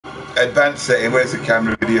Advanced setting. Where's the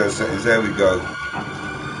camera video settings? There we go.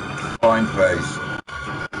 Fine face.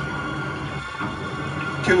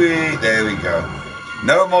 Chewy. There we go.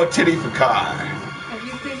 No more titty for Kai. Have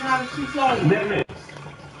you seen how she's lying?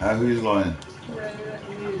 Who's lying?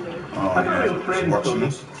 Oh, I thought we were friends, watching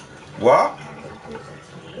us. What?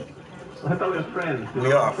 I thought we were friends.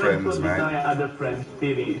 We are friends, mate. Other friends,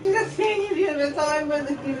 titties. I just seen you the other time when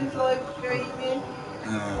he was live streaming.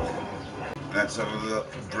 Let's have a look.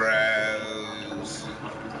 Browse.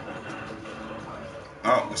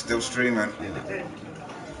 Oh, we're still streaming.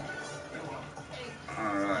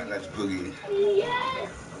 Alright, let's boogie. Yes!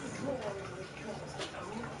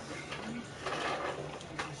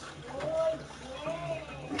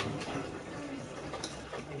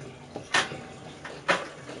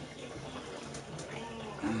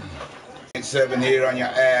 Seven here on your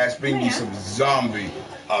ass, bring you some zombie.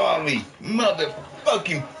 Holy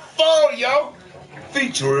motherfucking fall, yo!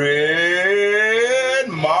 Featuring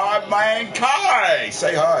my man Kai.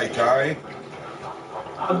 Say hi, Kai.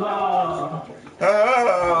 Hello.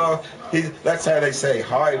 Oh, that's how they say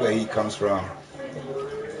hi where he comes from.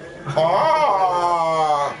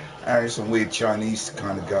 Ah, he's some weird Chinese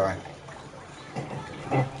kind of guy.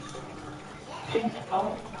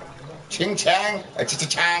 Ching chang, a ching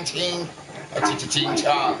ching, a ching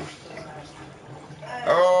chang.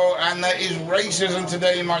 Oh, and there is racism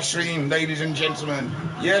today in my stream, ladies and gentlemen.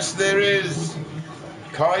 Yes, there is.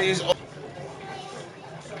 Kai is.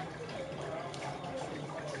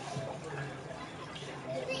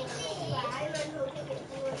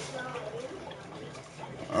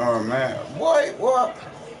 Oh man, wait, what?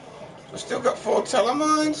 I still got 4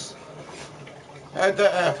 telemines? How'd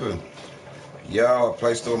that happen? Yo, I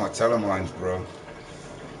placed all my telemines, bro.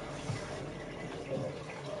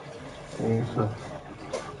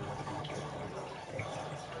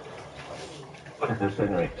 What is this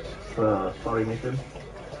anyway? Story mission?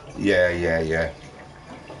 Yeah.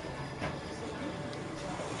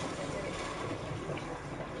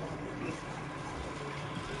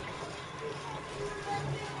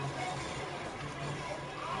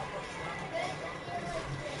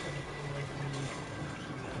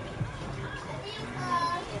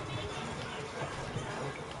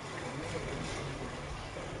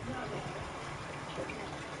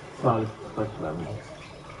 Oh, first level.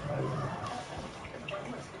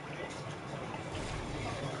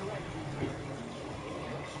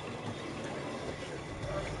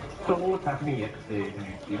 So what was happening yesterday?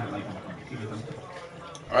 You had like a computer or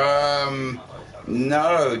something?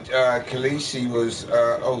 No, Khaleesi was,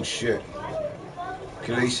 oh shit.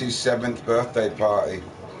 Khaleesi's 7th birthday party.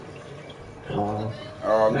 Oh,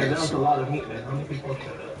 Oh, there was a lot of meat there. How many people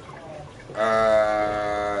showed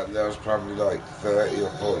up? There was probably like 30 or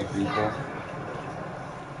 40 people.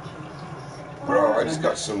 Bro, I just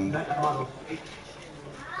got some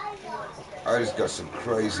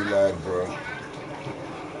crazy lag, bro.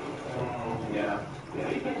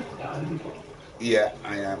 Yeah,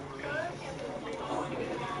 I am.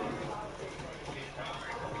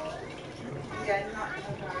 Yeah, not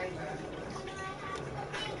okay.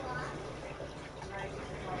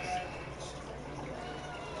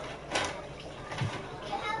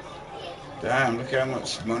 Damn, look how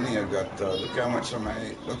much money I got though. Look how much I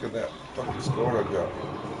made. Look at that fucking score I got.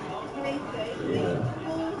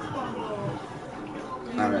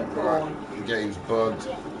 Damn it, right. The game's bugged.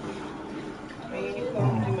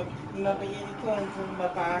 Another unicorn from my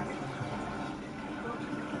back.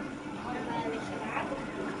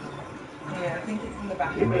 Yeah, I think it's in the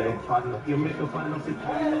back. You make a final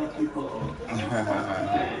people.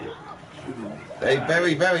 They're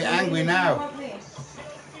very, very angry now.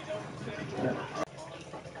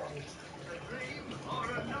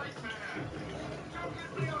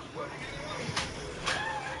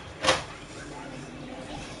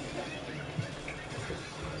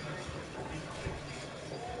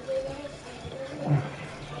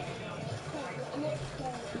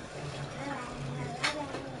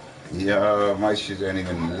 Yo, my shit ain't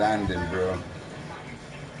even landing, bro.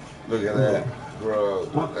 Look at that, bro.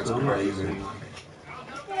 That's crazy.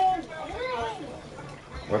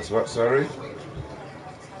 What's what, sorry?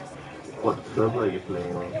 What server are you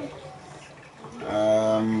playing on?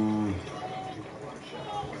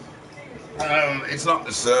 It's not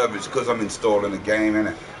the server, it's because I'm installing a game in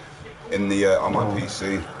it, on my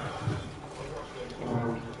PC.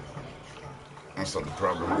 That's not the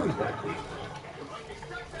problem.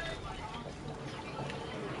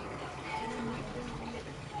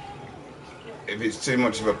 If it's too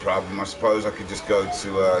much of a problem, I suppose I could just go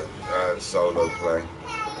to solo play.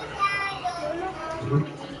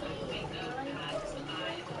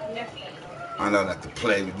 I I don't have to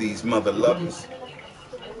play with these mother lovers.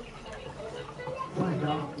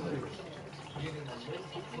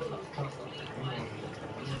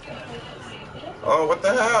 Oh, what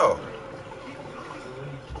the hell?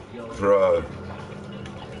 Bro.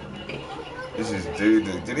 This is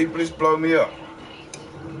doo-doo. Did he just blow me up?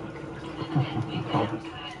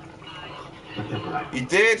 He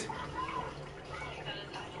did?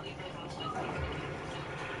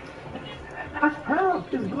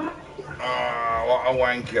 Ah, what a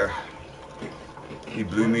wanker. He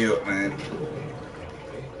blew me up, man.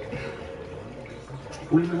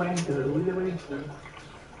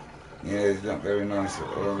 Yeah, he's not very nice at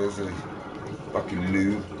all, is he? Fucking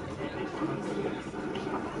noob.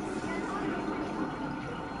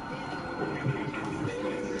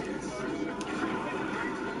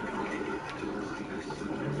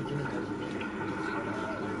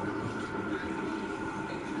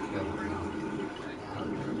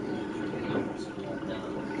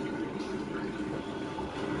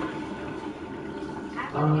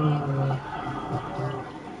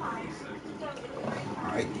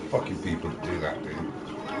 I hate fucking people that do that, dude.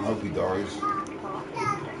 I hope he dies.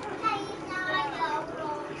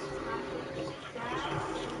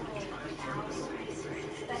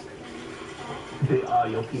 They are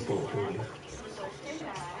your people.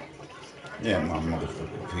 Yeah, my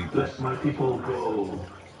motherfucking people. Let my people go.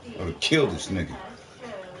 I would kill this nigga.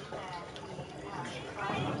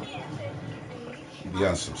 You be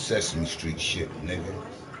on some Sesame Street shit, nigga.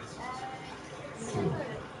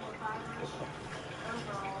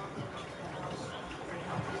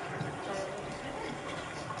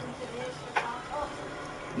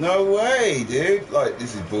 No way, dude. Like,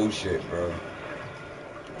 this is bullshit, bro.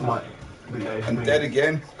 What? I'm dead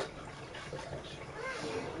again.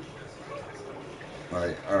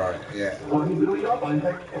 Right, alright, yeah.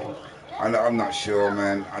 I'm not sure,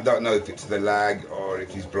 man. I don't know if it's the lag or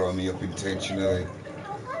if he's blowing me up intentionally.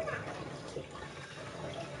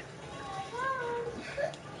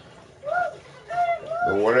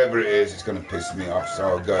 But whatever it is, it's going to piss me off, so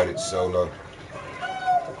I'll go at it solo.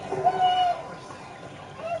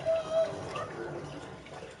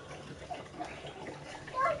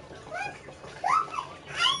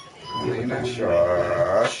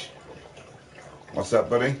 Shush. What's up,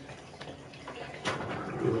 buddy?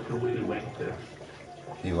 He was a weird wanker.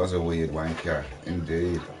 He was a weird wanker,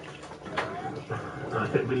 indeed. I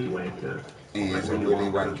said Willy Wanker. He is a Willy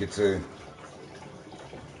Wanker too.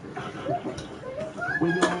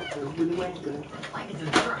 Willy Wanker. Like it's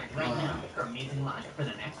subscribe right now for Amazing Life for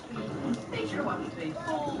the next week. Make sure to watch today's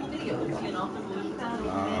full video to see an awesome blue battle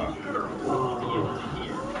of girls. You want to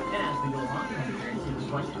hear. And as we go along, you can answer the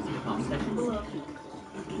questions in the comment section below.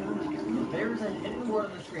 There's a hidden word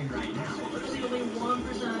on the screen right now. Let's see, only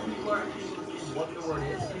 1% of people are actually able to see what the word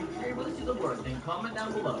is. So if you're able to see the word, then comment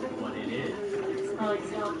down below what it is. Now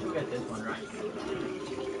to get this one right.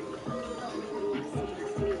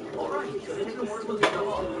 Alright, so the hidden word was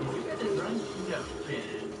dog. Did you get this right? No,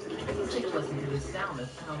 let's take a listen to this sound that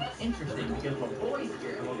sounds interesting because what boys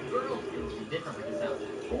hear and what girls hear will be different with the sound.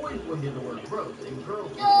 Boys will hear the word gross and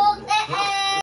girls will hear the word gross.